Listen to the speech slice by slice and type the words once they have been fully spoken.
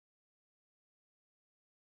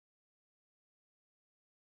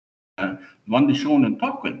Wanda, Sean, and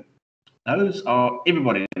Popcorn. Those are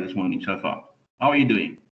everybody this morning so far. How are you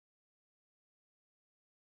doing?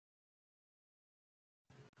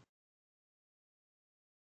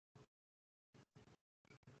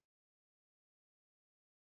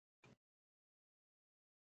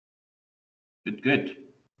 Good, good.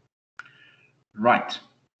 Right.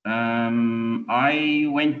 I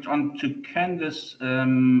went on to Canvas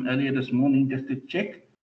earlier this morning just to check.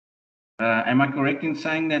 Am I correct in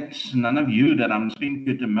saying that none of you that I'm speaking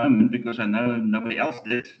to at the moment, because I know nobody else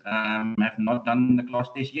did, have not done the class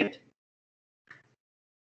test yet?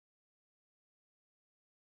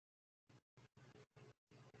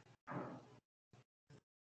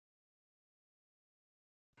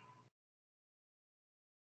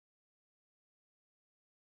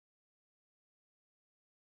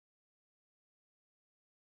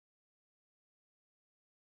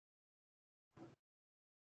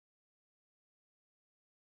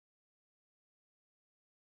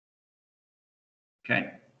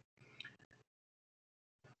 Okay.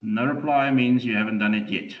 No reply means you haven't done it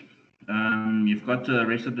yet. You've got the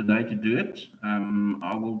rest of the day to do it.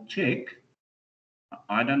 I will check.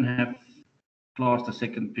 I don't have class the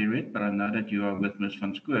second period, but I know that you are with Ms.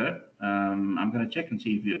 van Schoor. I'm going to check and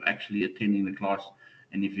see if you're actually attending the class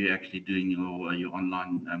and if you're actually doing your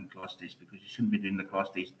online class test, because you shouldn't be doing the class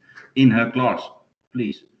test in her class,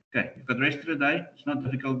 please. Okay, you've got the rest of the day. It's not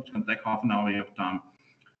difficult. It's going to take half an hour of your time.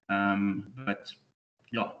 But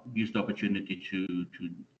yeah, use the opportunity to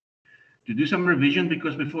do some revision,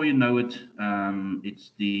 because before you know it,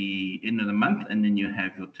 it's the end of the month, and then you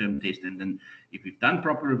have your term test. And then if you've done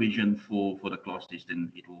proper revision for the class test,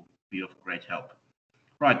 then it will be of great help.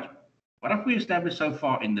 Right. What have we established so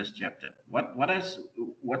far in this chapter? What's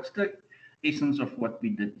the essence of what we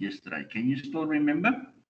did yesterday? Can you still remember?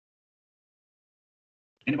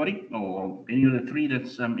 Anybody? Or any of the three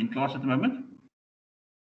that's in class at the moment?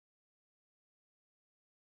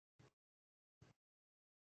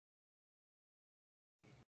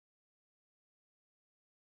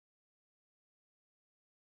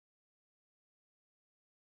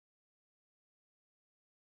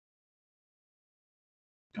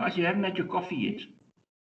 Guys, you haven't had your coffee yet.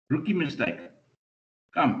 Rookie mistake.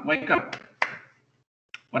 Come, wake up.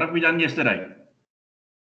 What have we done yesterday?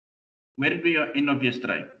 Where did we end up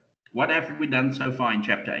yesterday? What have we done so far in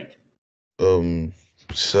chapter 8?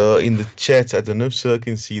 So in the chat, I don't know if Sir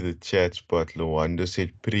can see the chat, but Lwanda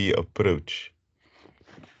said pre-approach.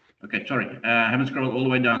 Okay, sorry. I haven't scrolled all the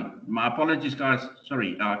way down. My apologies, guys.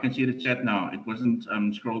 Sorry, I can see the chat now. It wasn't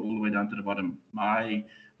scrolled all the way down to the bottom. My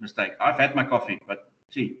mistake. I've had my coffee, but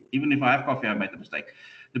see, even if I have coffee, I made the mistake.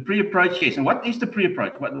 The pre-approach, yes. And what is the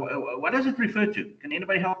pre-approach? What does it refer to? Can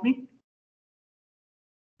anybody help me?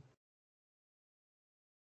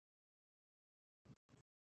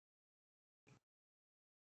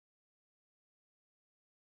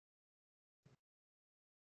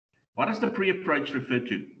 What does the pre-approach refer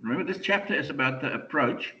to? Remember, this chapter is about the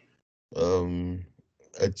approach.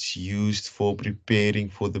 It's used for preparing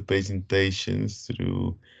for the presentations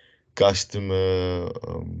through customer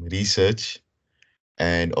research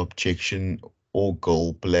and objection or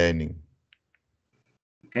goal planning.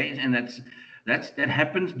 Okay, and that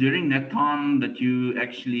happens during that time that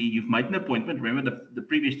you've made an appointment. Remember the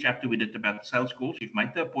previous chapter we did about sales calls. You've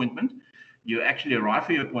made the appointment. You actually arrive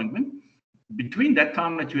for your appointment. Between that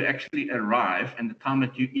time that you actually arrive and the time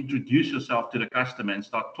that you introduce yourself to the customer and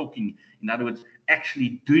start talking, in other words,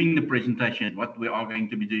 actually doing the presentation, what we are going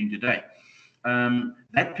to be doing today,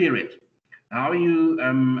 that period, how you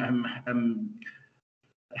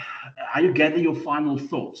gather your final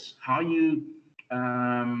thoughts, how you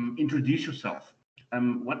introduce yourself,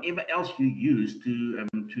 whatever else you use to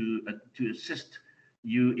assist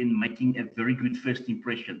you in making a very good first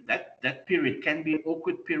impression. That period can be an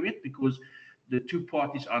awkward period because the two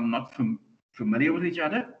parties are not familiar with each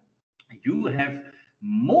other. You have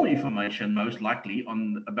more information most likely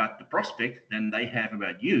about the prospect than they have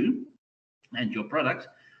about you and your product.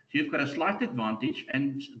 So you've got a slight advantage,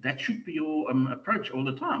 and that should be your approach all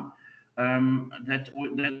the time. In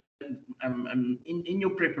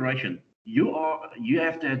your preparation, you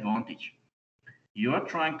have the advantage. You are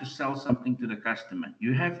trying to sell something to the customer.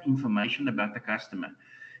 You have information about the customer.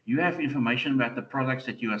 You have information about the products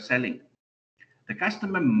that you are selling. The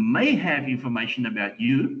customer may have information about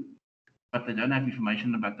you, but they don't have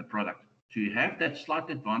information about the product. So you have that slight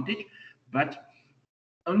advantage, but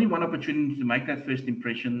only one opportunity to make that first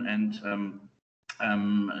impression.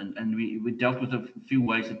 And we dealt with a few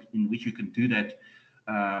ways in which you can do that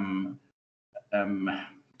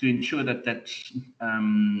to ensure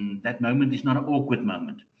that moment is not an awkward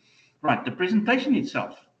moment. Right, the presentation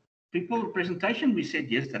itself. presentation we said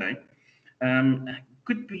yesterday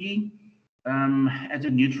could be as a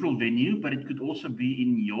neutral venue, but it could also be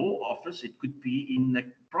in your office. It could be in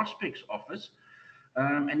the prospect's office.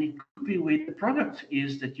 And it could be where the product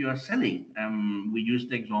is that you are selling. We use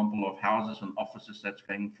the example of houses and offices that's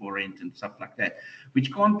going for rent and stuff like that,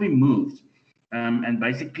 which can't be moved. And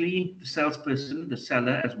basically, the salesperson, the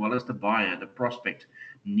seller, as well as the buyer, the prospect,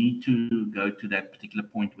 need to go to that particular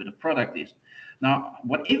point where the product is. Now,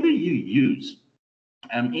 whatever you use,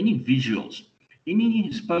 any visuals,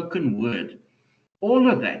 any spoken word, all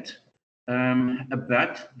of that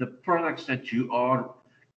about the products that you are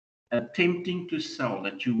attempting to sell,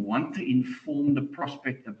 that you want to inform the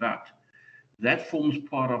prospect about, that forms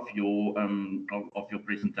part of your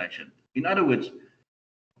presentation. In other words,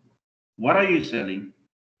 what are you selling?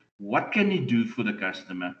 What can you do for the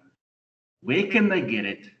customer? Where can they get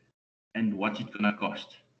it? And what's it going to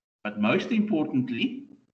cost? But most importantly,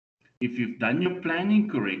 if you've done your planning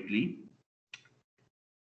correctly,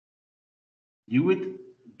 you would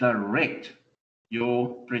direct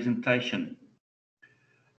your presentation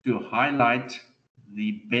to highlight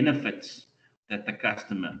the benefits that the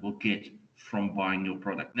customer will get from buying your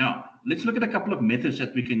product. Now, let's look at a couple of methods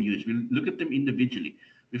that we can use. We'll look at them individually.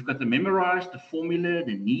 We've got the memorize, the formula,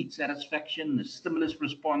 the need satisfaction, the stimulus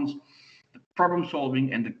response, the problem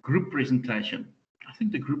solving, and the group presentation. I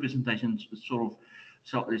think the group presentation is sort of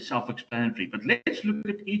self-explanatory, but let's look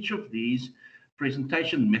at each of these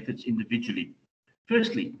presentation methods individually.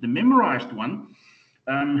 Firstly, the memorized one,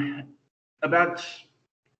 about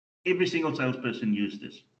every single salesperson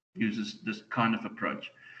uses this kind of approach,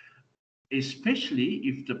 especially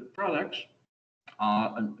if the products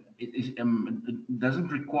are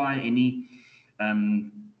doesn't require any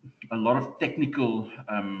a lot of technical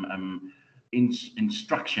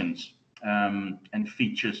instructions and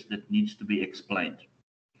features that needs to be explained.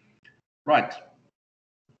 Right.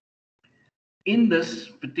 In this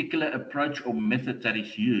particular approach or method that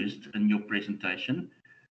is used in your presentation,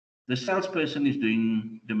 the salesperson is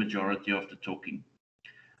doing the majority of the talking.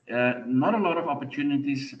 Not a lot of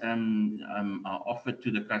opportunities are offered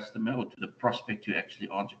to the customer or to the prospect to actually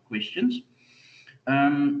answer questions.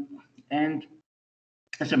 And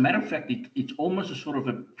as a matter of fact, it's almost a sort of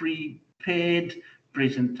a prepared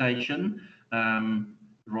presentation,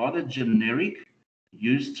 rather generic,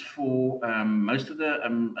 used for most of the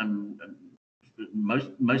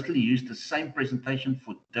mostly used the same presentation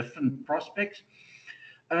for different prospects.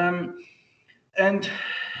 And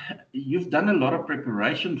you've done a lot of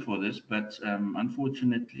preparation for this, but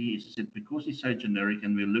unfortunately, as I said, because it's so generic,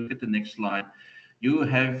 and we'll look at the next slide, you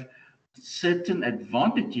have certain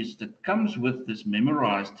advantages that comes with this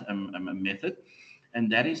memorized method,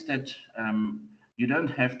 and that is that you don't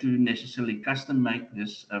have to necessarily custom make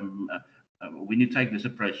this when you take this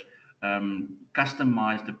approach,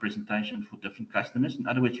 customize the presentation for different customers. In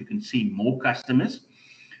other words, you can see more customers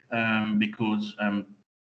because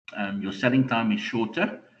your selling time is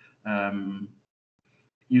shorter.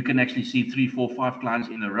 You can actually see 3, 4, 5 clients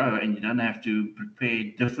in a row, and you don't have to prepare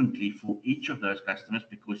differently for each of those customers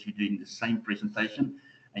because you're doing the same presentation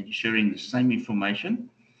and you're sharing the same information.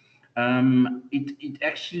 It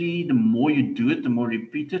actually, the more you do it, the more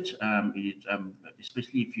repeat it,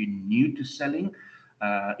 especially if you're new to selling,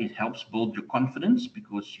 it helps build your confidence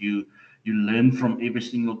because you learn from every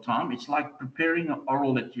single time. It's like preparing an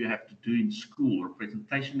oral that you have to do in school or a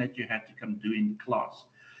presentation that you have to come do in class.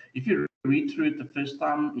 If you read through it the first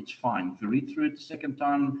time, it's fine. If you read through it the second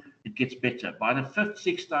time, it gets better. By the 5th,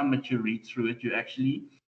 6th time that you read through it, you actually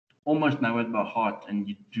almost know it by heart, and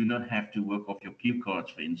you do not have to work off your cue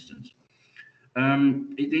cards, for instance.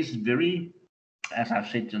 It is very, as I've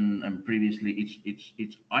said previously,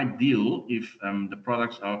 it's ideal if the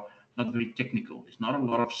products are not very technical. There's not a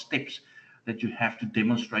lot of steps that you have to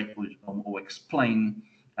demonstrate or explain,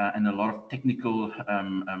 and a lot of technical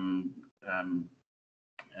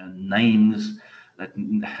names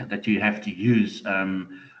that you have to use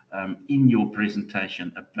in your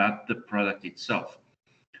presentation about the product itself.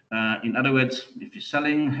 In other words, if you're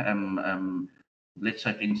selling, let's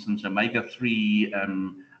say, for instance, omega-3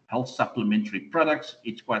 health supplementary products,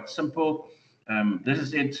 it's quite simple. This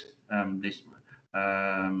is it. There's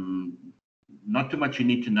not too much you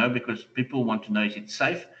need to know because people want to know, is it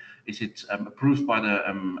safe? Is it approved by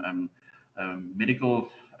the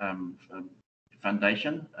medical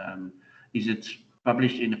foundation? Is it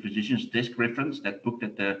published in a physician's desk reference, that book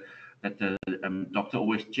that the doctor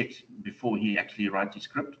always checks before he actually writes his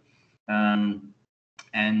script?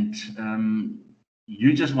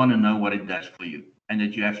 You just want to know what it does for you, and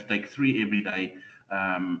that you have to take 3 every day,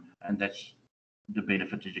 and that's the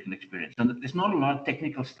benefits that you can experience. And there's not a lot of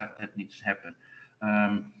technical stuff that needs to happen.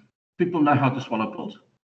 People know how to swallow pills.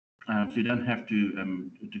 So you don't have to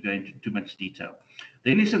go into too much detail.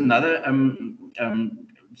 Then there's another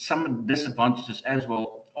some disadvantages as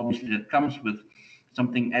well, obviously, that comes with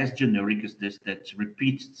something as generic as this that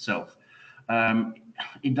repeats itself.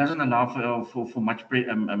 It doesn't allow for much,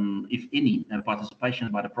 if any,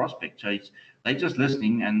 participation by the prospect. So they're just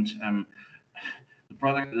listening, and the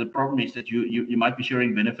problem is that you might be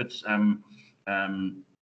sharing benefits.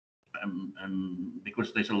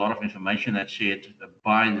 Because there's a lot of information that's shared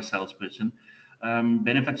by the salesperson,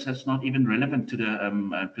 benefits that's not even relevant to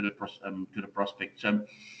the prospect. So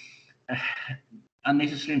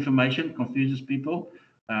unnecessary information confuses people,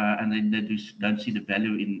 and they don't see the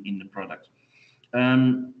value in the product.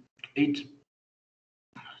 It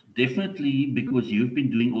definitely, because you've been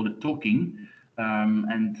doing all the talking,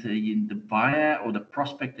 and the buyer or the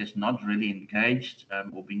prospect is not really engaged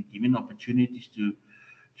or been given opportunities to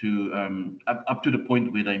up to the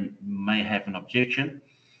point where they may have an objection.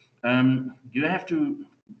 You have to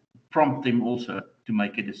prompt them also to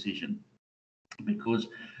make a decision, because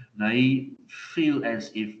they feel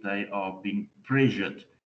as if they are being pressured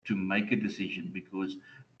to make a decision because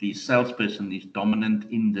the salesperson is dominant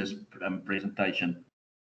in this presentation.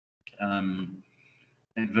 And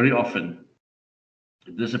very often,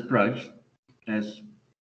 this approach, as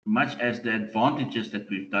much as the advantages that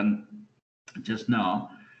we've done just now,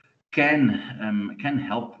 can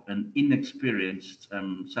help an inexperienced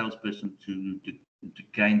salesperson to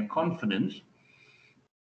gain confidence.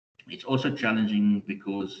 It's also challenging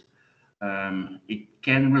because it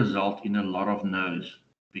can result in a lot of no's,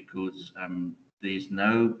 because there's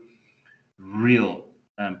no real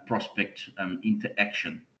prospect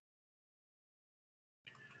interaction.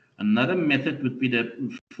 Another method would be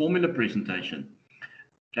the formula presentation.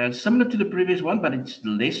 Similar to the previous one, but it's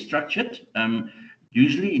less structured.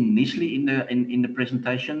 Usually, initially in the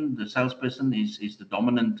presentation, the salesperson is the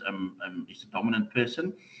dominant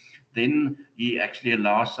person. Then he actually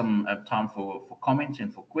allows some time for comments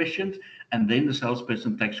and for questions, and then the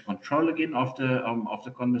salesperson takes control again after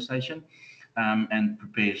the conversation, and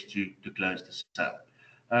prepares to close the sale.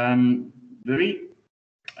 Very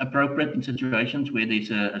appropriate in situations where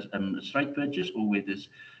there's a straight purchase, or where there's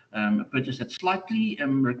a purchase that slightly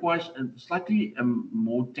requires slightly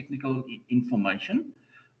more technical information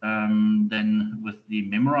than with the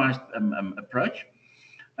memorized approach.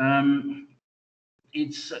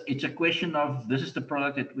 It's a question of, this is the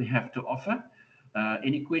product that we have to offer.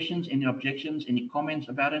 Any questions, any objections, any comments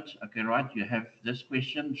about it? Okay, right, you have this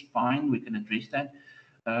question, fine, we can address that.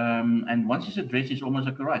 And once it's addressed, it's almost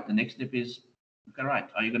like, all right, the next step is, okay, right,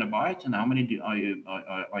 are you going to buy it, and how many are you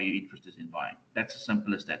interested in buying? That's as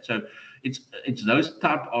simple as that. So it's those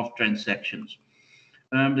type of transactions.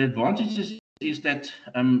 The advantage is that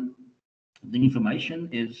the information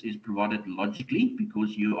is provided logically,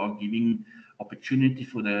 because you are giving opportunity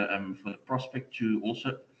for the prospect to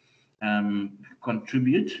also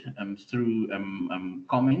contribute through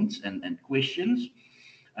comments and questions.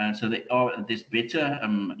 So there's better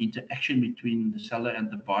interaction between the seller and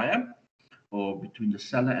the buyer, or between the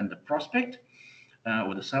seller and the prospect,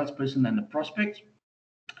 or the salesperson and the prospect.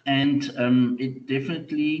 And it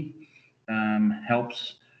definitely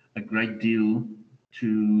helps a great deal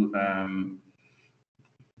to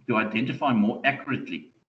identify more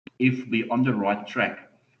accurately if we're on the right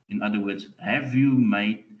track. In other words, have you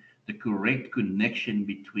made the correct connection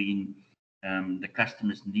between the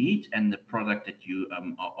customer's needs and the product that you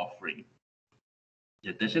are offering?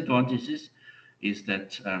 The disadvantage is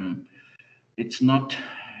that it's not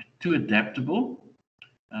too adaptable,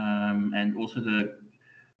 and also the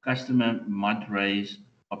customer might raise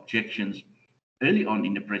objections early on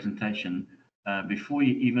in the presentation, before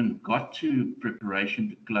you even got to preparation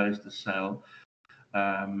to close the sale.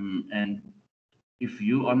 And if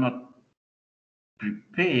you are not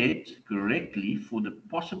prepared correctly for the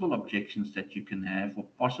possible objections that you can have, or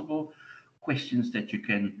possible questions that you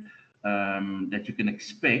can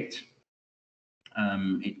expect,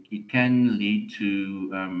 it can lead to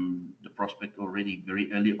the prospect already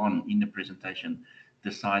very early on in the presentation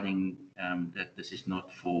deciding that this is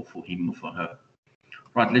not for him or for her.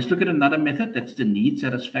 Right, let's look at another method. That's the need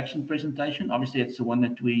satisfaction presentation. Obviously, it's the one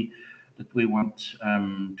that we want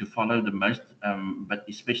to follow the most, but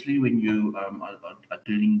especially when you are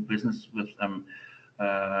doing business with,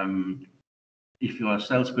 if you are a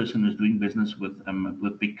salesperson who's doing business with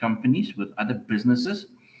big companies, with other businesses.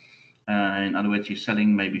 In other words, you're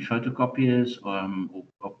selling maybe photocopiers,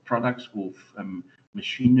 or products, or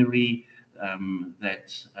machinery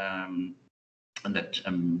that that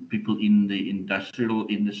people in the industrial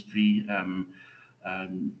industry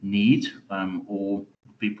need, or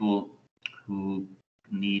people who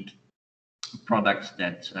need products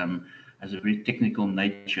that has a very technical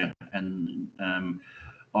nature and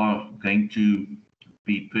are going to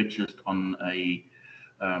be purchased on a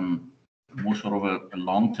more sort of a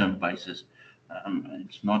long-term basis.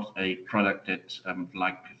 It's not a product that's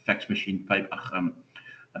like fax machine paper,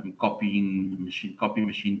 copy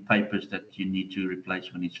machine papers that you need to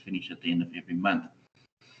replace when it's finished at the end of every month.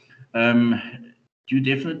 You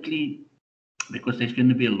definitely, because there's going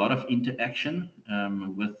to be a lot of interaction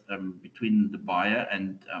with between the buyer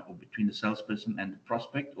and or between the salesperson and the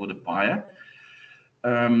prospect or the buyer.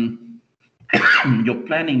 Your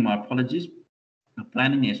planning, my apologies, the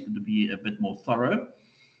planning has to be a bit more thorough.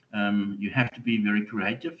 You have to be very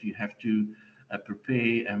creative. You have to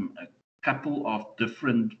prepare a couple of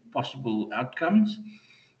different possible outcomes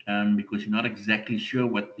because you're not exactly sure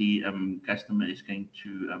what the customer is going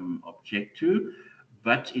to object to.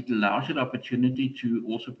 But it allows you the opportunity to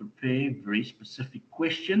also prepare very specific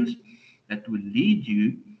questions that will lead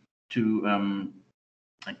you to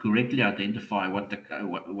correctly identify what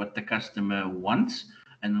the customer wants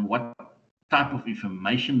and what type of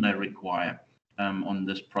information they require on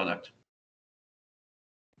this product.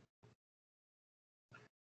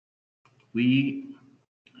 We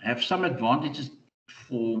have some advantages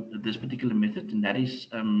for this particular method, and that is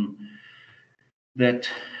that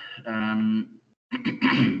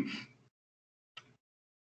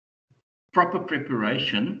proper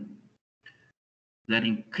preparation that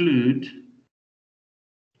include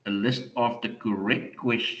a list of the correct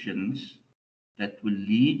questions that will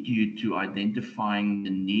lead you to identifying the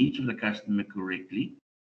needs of the customer correctly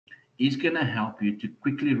is going to help you to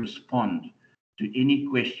quickly respond to any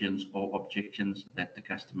questions or objections that the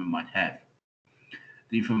customer might have.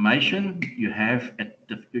 The information you have at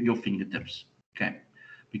your fingertips, okay,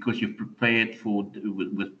 because you've prepared for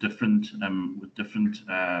with different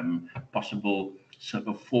possible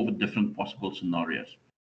for different possible scenarios.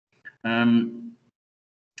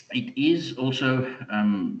 It is also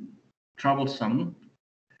troublesome,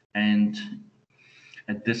 and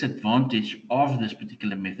a disadvantage of this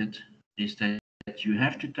particular method is that you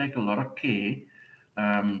have to take a lot of care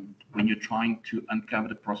when you're trying to uncover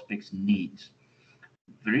the prospect's needs.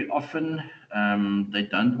 Very often, they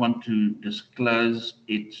don't want to disclose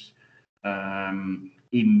it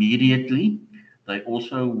immediately. They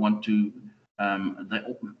also want to, they're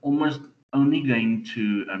almost only going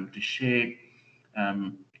to share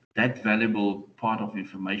that valuable part of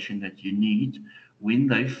information that you need when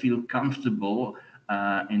they feel comfortable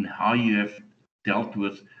in how you have dealt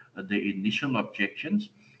with the initial objections.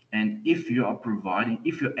 And if you are providing,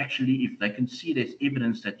 if they can see there's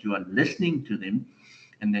evidence that you are listening to them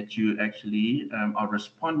and that you actually are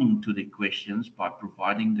responding to the questions by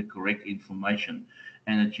providing the correct information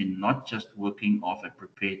and that you're not just working off a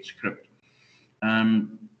prepared script.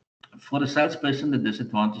 For the salesperson, the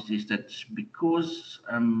disadvantage is that because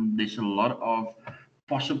there's a lot of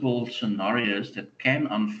possible scenarios that can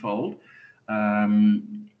unfold,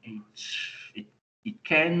 it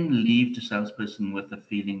can leave the salesperson with the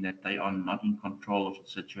feeling that they are not in control of the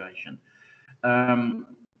situation.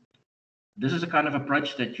 This is a kind of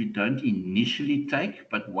approach that you don't initially take,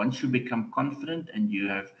 but once you become confident and you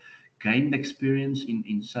have gained experience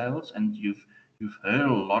in sales and you've heard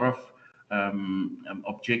a lot of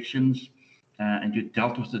objections and you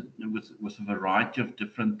dealt with it with a variety of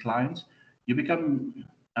different clients, you become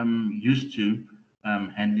used to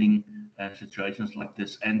handling situations like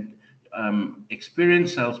this. And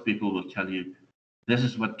experienced salespeople will tell you this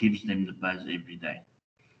is what gives them the buzz every day.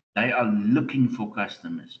 They are looking for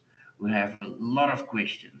customers who have a lot of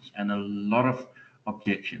questions and a lot of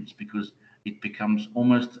objections, because it becomes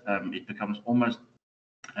almost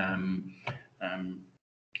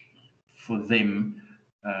for them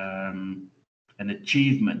an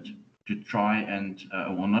achievement to try and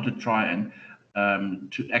or not to try and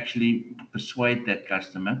to actually persuade that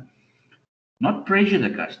customer, not pressure the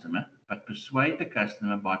customer, but persuade the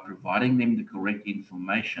customer by providing them the correct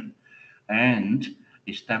information and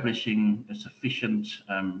establishing a sufficient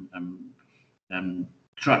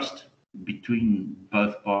trust between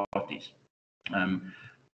both parties.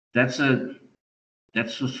 That's a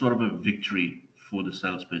sort of a victory for the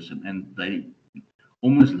salesperson, and they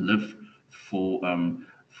almost live for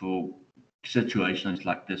situations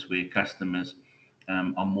like this where customers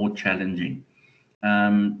are more challenging.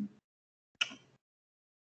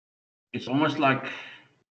 It's almost like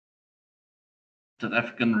South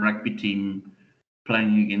African rugby team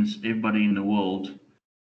playing against everybody in the world,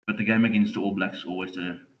 but the game against the All Blacks is always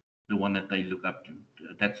the the one that they look up to.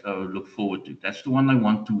 That's look forward to. That's the one they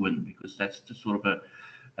want to win, because that's the sort of a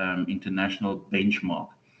international benchmark.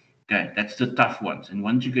 Okay, that's the tough ones. And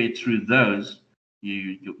once you get through those,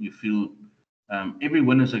 you feel every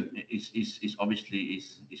win is obviously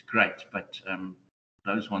is great, but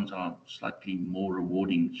those ones are slightly more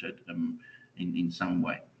rewarding, in some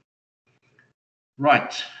way.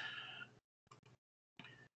 Right.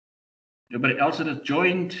 Everybody else that has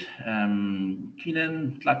joined,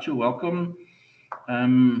 Keenan, Klachu, welcome.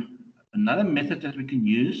 Another method that we can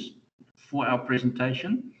use for our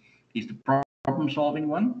presentation is the problem-solving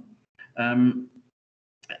one.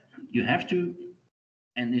 You have to,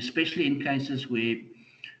 and especially in cases where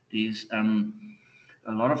there's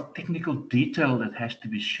a lot of technical detail that has to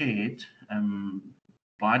be shared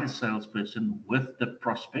by the salesperson with the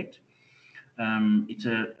prospect. It's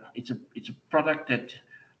a product that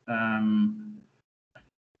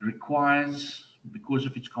requires, because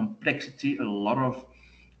of its complexity, a lot of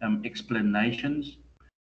explanations,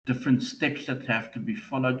 different steps that have to be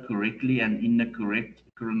followed correctly and in the correct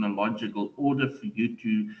chronological order for you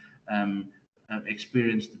to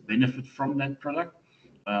experience the benefit from that product,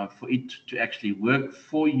 for it to actually work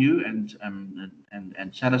for you and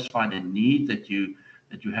satisfy the need that you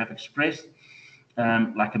have expressed.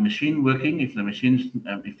 Like a machine working, if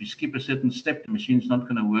you skip a certain step, the machine's not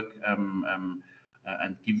going to work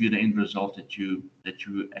and give you the end result that you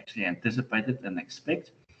actually anticipated and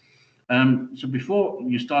expect. So before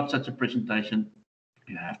you start such a presentation,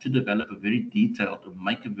 you have to develop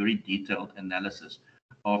make a very detailed analysis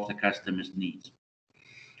of the customer's needs.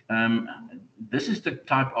 This is the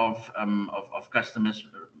type of customers.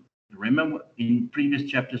 Remember in previous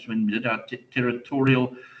chapters when we did our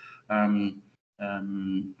territorial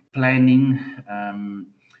planning,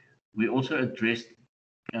 we also addressed,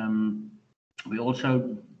 we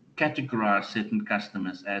also categorize certain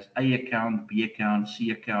customers as A account, B account,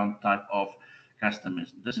 C account type of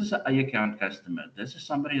customers. This is an A account customer. This is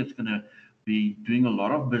somebody that's going to be doing a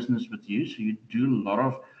lot of business with you. So you do a lot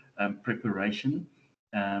of preparation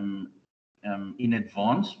in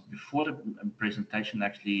advance before the presentation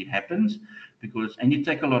actually happens, and you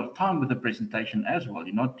take a lot of time with the presentation as well.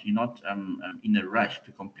 You're not in a rush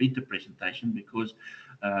to complete the presentation, because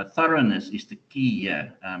thoroughness is the key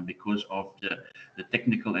here, because of the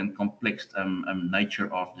technical and complex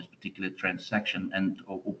nature of this particular transaction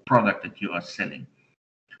or product that you are selling.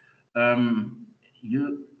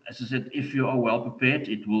 As I said, if you are well prepared,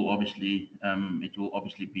 it will obviously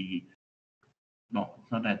be, no,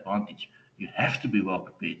 it's not an advantage. You have to be well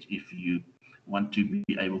prepared if you want to be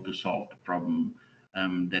able to solve the problem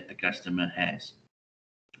that the customer has.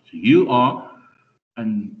 So you are,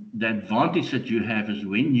 and the advantage that you have is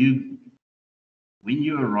when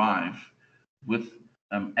you arrive with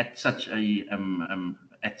at such a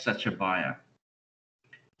buyer,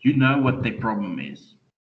 you know what their problem is,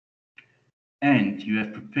 and you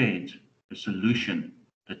have prepared a solution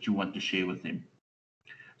that you want to share with them.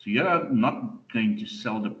 So you're not going to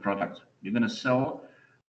sell the product. You're going to sell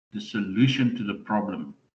the solution to the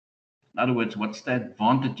problem. In other words, what's the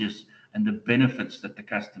advantages and the benefits that the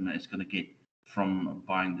customer is going to get from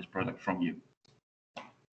buying this product from you.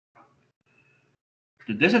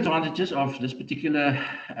 The disadvantages of this particular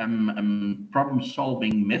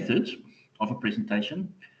problem-solving method of a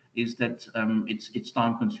presentation is that it's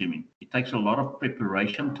time-consuming. It takes a lot of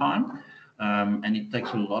preparation time, and it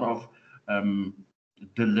takes a lot of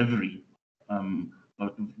delivery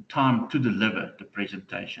time to deliver the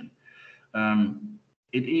presentation.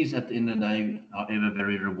 It is, at the end of the day, however,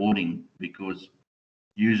 very rewarding, because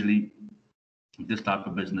usually this type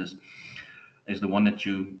of business is the one that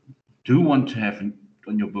you do want to have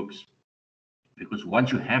on your books, because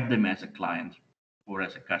once you have them as a client or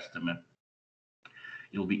as a customer,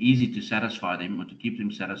 it'll be easy to satisfy them or to keep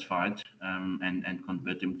them satisfied, and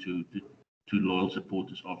convert them to loyal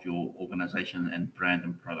supporters of your organization and brand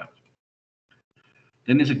and product.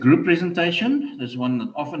 Then there's a group presentation. There's one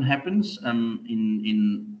that often happens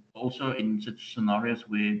also in such scenarios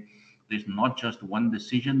where there's not just one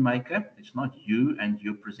decision maker. It's not you and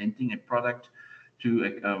you're presenting a product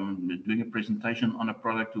to doing a presentation on a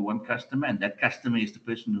product to one customer, and that customer is the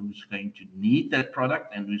person who's going to need that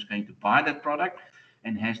product and who's going to buy that product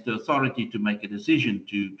and has the authority to make a decision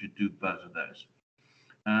to do both of those.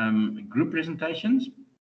 Group presentations,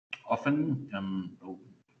 often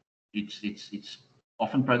it's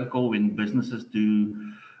often protocol when businesses do,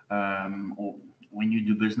 or when you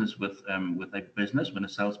do business with a business, when a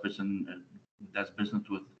salesperson does business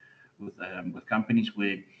with companies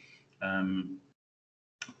where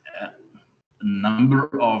a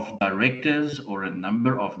number of directors or a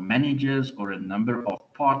number of managers or a number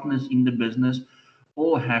of partners in the business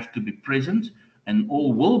all have to be present and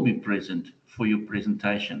all will be present for your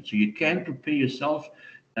presentation. So you can prepare yourself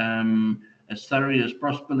as thoroughly as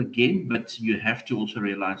possible again, but you have to also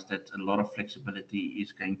realize that a lot of flexibility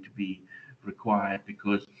is going to be required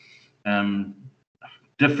because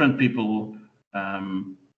different people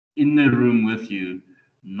in the room with you,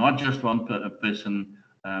 not just one person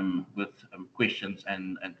with questions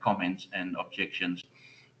and comments and objections.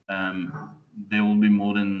 There will be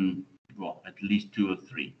more than, well, at least 2 or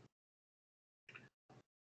 3.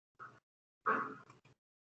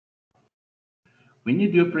 When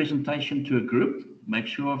you do a presentation to a group, make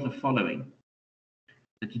sure of the following: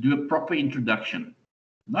 that you do a proper introduction,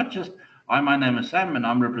 not just, hi, my name is Sam and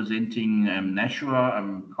I'm representing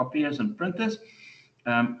Nashua copiers and printers.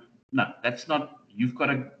 No, that's not. You've got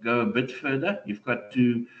to go a bit further. You've got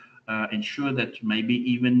to ensure that maybe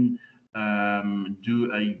even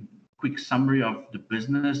do a quick summary of the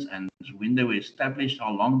business and when they were established,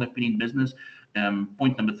 how long they've been in business.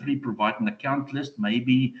 Point number 3, provide an account list.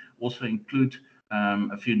 Maybe also include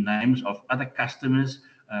a few names of other customers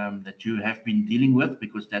that you have been dealing with,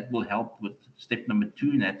 because that will help with step number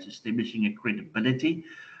 2, and that's establishing a credibility.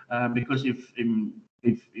 Because if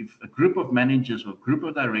a group of managers or group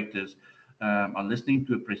of directors are listening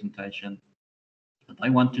to a presentation, they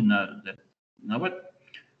want to know that, you know what,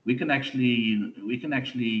 we can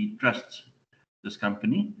actually trust this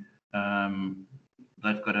company.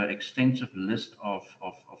 They've got an extensive list of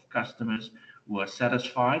customers who are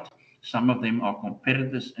satisfied. Some of them are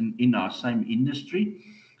competitors in our same industry.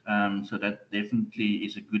 So that definitely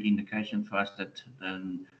is a good indication for us that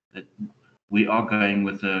we are going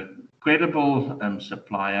with a credible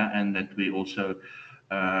supplier, and that we also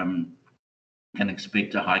can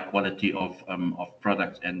expect a high quality of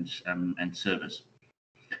product and service.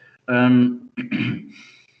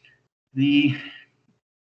 The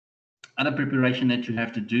other preparation that you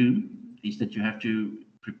have to do is that you have to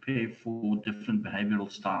prepare for different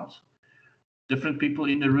behavioral styles. Different people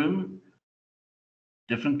in the room,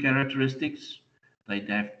 different characteristics. They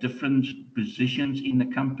have different positions in the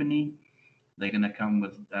company. They're going to come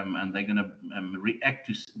with and they're going to react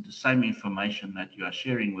to the same information that you are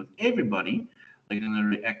sharing with everybody. They're going to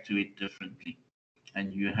react to it differently,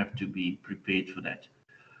 and you have to be prepared for that.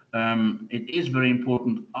 It is very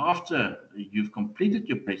important after you've completed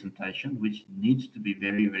your presentation, which needs to be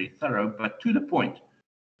very, very thorough, but to the point.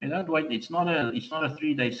 You don't wait. It's not a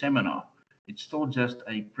 3-day seminar. It's still just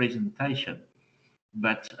a presentation,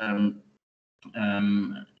 but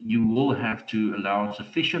you will have to allow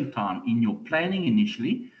sufficient time in your planning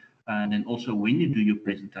initially, and then also when you do your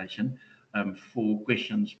presentation, for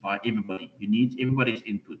questions by everybody. You need everybody's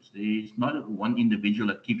inputs. There's not one individual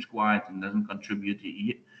that keeps quiet and doesn't contribute.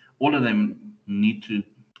 All of them need to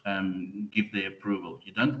give their approval.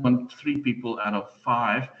 You don't want 3 people out of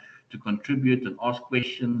 5 to contribute and ask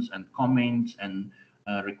questions and comments and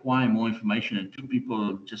require more information, and 2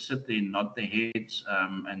 people just sit there and nod their heads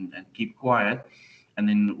and keep quiet. And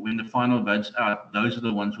then when the final vote's out, those are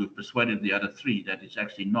the ones who've persuaded the other 3 that it's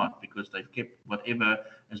actually not, because they've kept whatever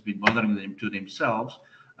has been bothering them to themselves.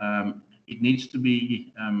 It needs to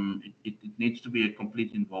be it needs to be a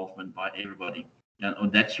complete involvement by everybody.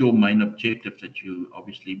 And that's your main objective, that you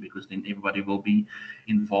obviously, because then everybody will be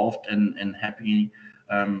involved and happy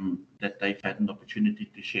that they've had an opportunity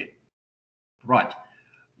to share. Right.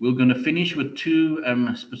 We're going to finish with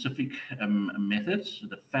 2 specific methods,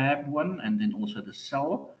 the FAB one and then also the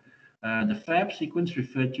cell. The FAB sequence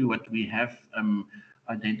referred to what we have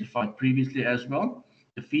identified previously as well,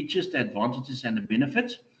 the features, the advantages, and the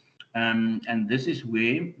benefits. And this is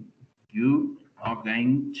where you are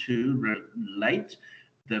going to relate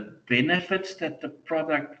the benefits that the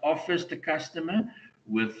product offers the customer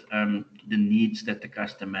with the needs that the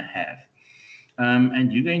customer have.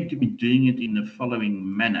 And you're going to be doing it in the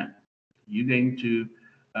following manner. You're going to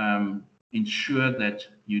ensure that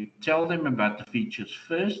you tell them about the features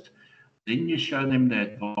first, then you show them the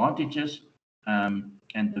advantages, and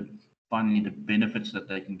finally the benefits that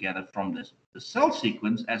they can gather from this. The cell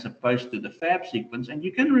sequence, as opposed to the FAB sequence, and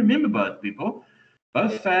you can remember both, people,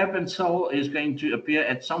 both FAB and cell is going to appear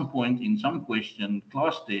at some point in some question,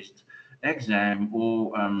 class test, exam,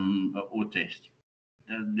 or test.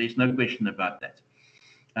 There's no question about that.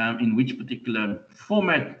 In which particular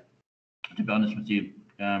format, to be honest with you,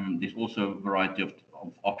 there's also a variety of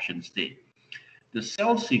options there. The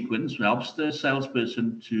cell sequence helps the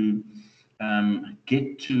salesperson to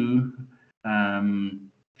get to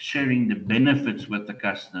sharing the benefits with the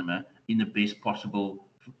customer in the best possible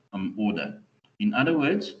order. In other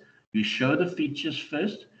words, You show the features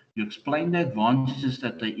first. You explain the advantages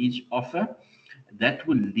that they each offer. That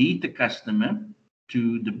will lead the customer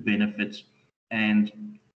to the benefits, and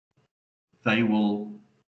they will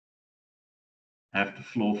have the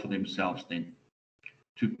floor for themselves then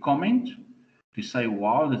to comment, to say,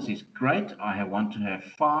 wow, this is great. I want to have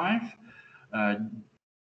 5.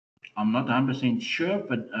 I'm not 100% sure,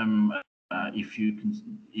 but if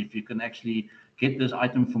you can actually get this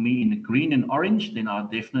item for me in the green and orange, then I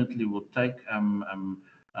definitely will take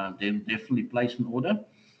then definitely place an order.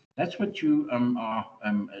 That's what you are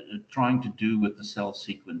trying to do with the sales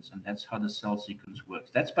sequence, and that's how the sales sequence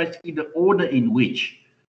works. That's basically the order in which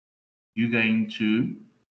you're going to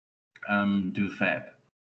do fab,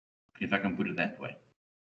 if I can put it that way.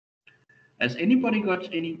 Has anybody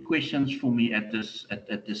got any questions for me at this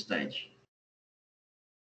stage?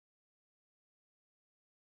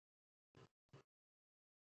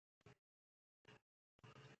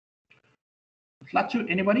 Flatsu,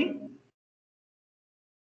 anybody?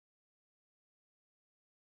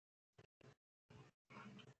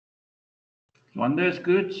 Wanda is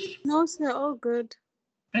good. No, sir, all good.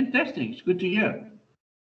 Fantastic. It's good to hear.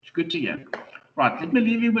 It's good to hear. Right, let me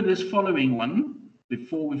leave you with this following one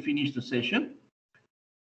before we finish the session.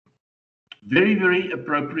 Very, very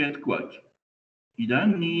appropriate quote. You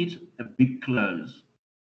don't need a big close.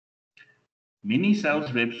 Many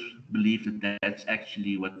sales reps believe that that's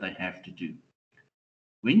actually what they have to do.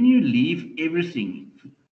 When you leave everything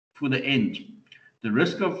for the end, the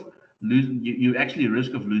risk of losing, you actually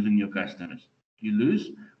risk of losing your customers.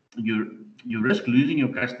 You risk losing your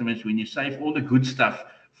customers when you save all the good stuff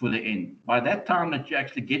for the end. By that time that you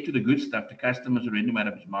actually get to the good stuff, the customer's already made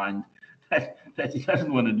up his mind that he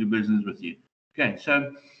doesn't want to do business with you. Okay,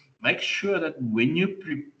 so make sure that when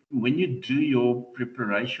you do your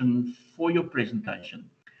preparation for your presentation,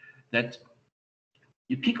 that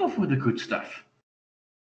you kick off with the good stuff,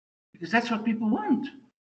 because that's what people want.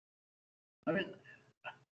 I mean,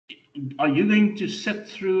 are you going to sit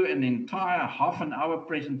through an entire half an hour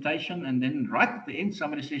presentation and then right at the end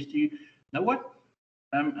somebody says to you, you know what,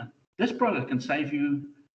 this product can save you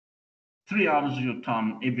 3 hours of your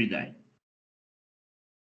time every day,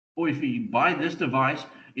 or if you buy this device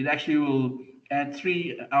it actually will add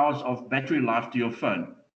 3 hours of battery life to your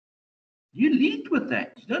phone? You lead with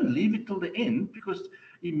that. You don't leave it till the end, because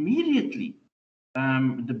immediately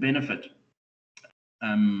the benefit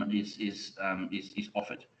is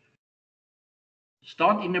offered.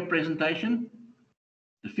 Start in the presentation.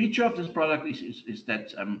 The feature of this product is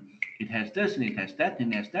that it has this and it has that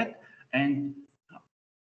and it has that. And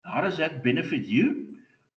how does that benefit you?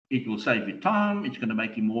 It will save you time. It's going to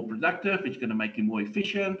make you more productive. It's going to make you more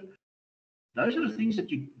efficient. Those are the things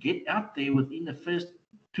that you get out there within the first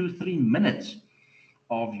 2-3 minutes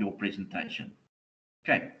of your presentation.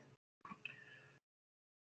 Okay.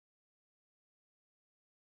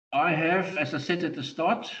 I have, as I said at the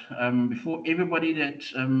start, before everybody that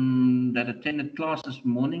that attended class this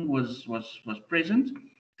morning was present,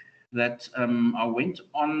 that I went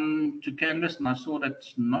on to Canvas and I saw that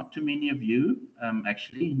not too many of you,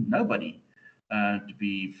 actually nobody, to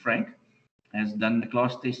be frank, has done the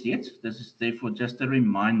class test yet. This is therefore just a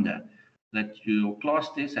reminder that your class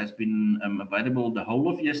test has been available the whole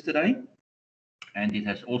of yesterday. And it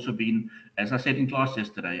has also been, as I said in class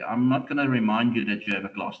yesterday, I'm not going to remind you that you have a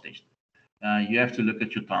class test. You have to look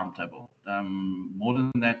at your timetable. More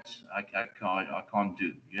than that, I can't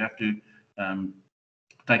do. You have to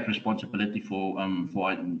take responsibility for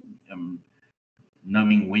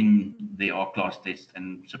knowing when there are class tests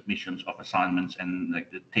and submissions of assignments and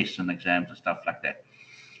like the tests and exams and stuff like that.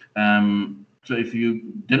 So if you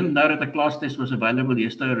didn't know that the class test was available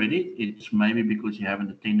yesterday already, it's maybe because you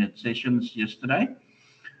haven't attended sessions yesterday.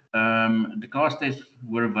 The class tests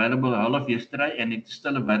were available the whole of yesterday, and it's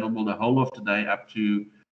still available the whole of today up to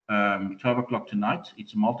 12 o'clock tonight.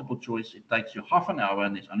 It's a multiple choice. It takes you half an hour,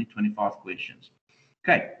 and there's only 25 questions.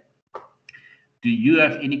 Okay. Do you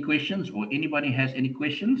have any questions, or anybody has any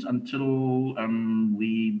questions until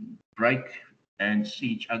we break and see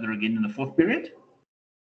each other again in the fourth period?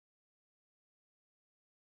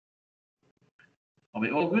 Are we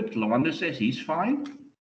all good? Lawanda says he's fine.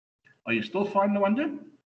 Are you still fine, Lawanda?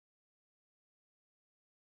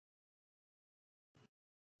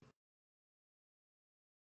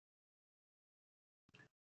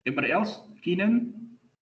 Everybody else? Keenan?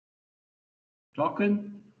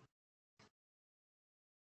 Clarkin?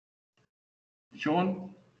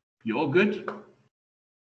 Sean? You all good?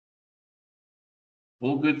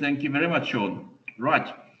 All good. Thank you very much, Sean.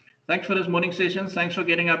 Right. Thanks for this morning session. Thanks for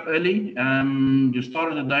getting up early. You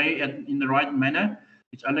started the day in the right manner.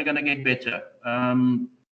 It's only going to get better.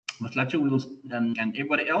 Ms. Latcher, we will, and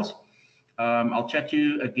everybody else, I'll chat to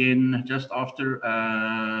you again just after,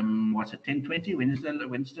 what's it, 10:20?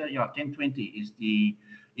 Wednesday? Yeah, 10:20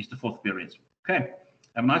 is the fourth period. Okay,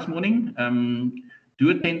 have a nice morning. Do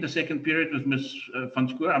attend the second period with Ms. Van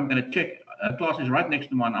Schoor. I'm going to check. Class is right next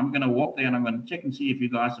to mine. I'm going to walk there and I'm going to check and see if you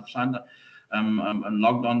guys have signed up and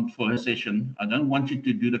logged on for her session. I don't want you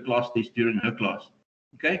to do the class test during her class.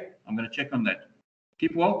 Okay, I'm going to check on that.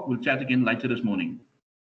 Keep well. We'll chat again later this morning.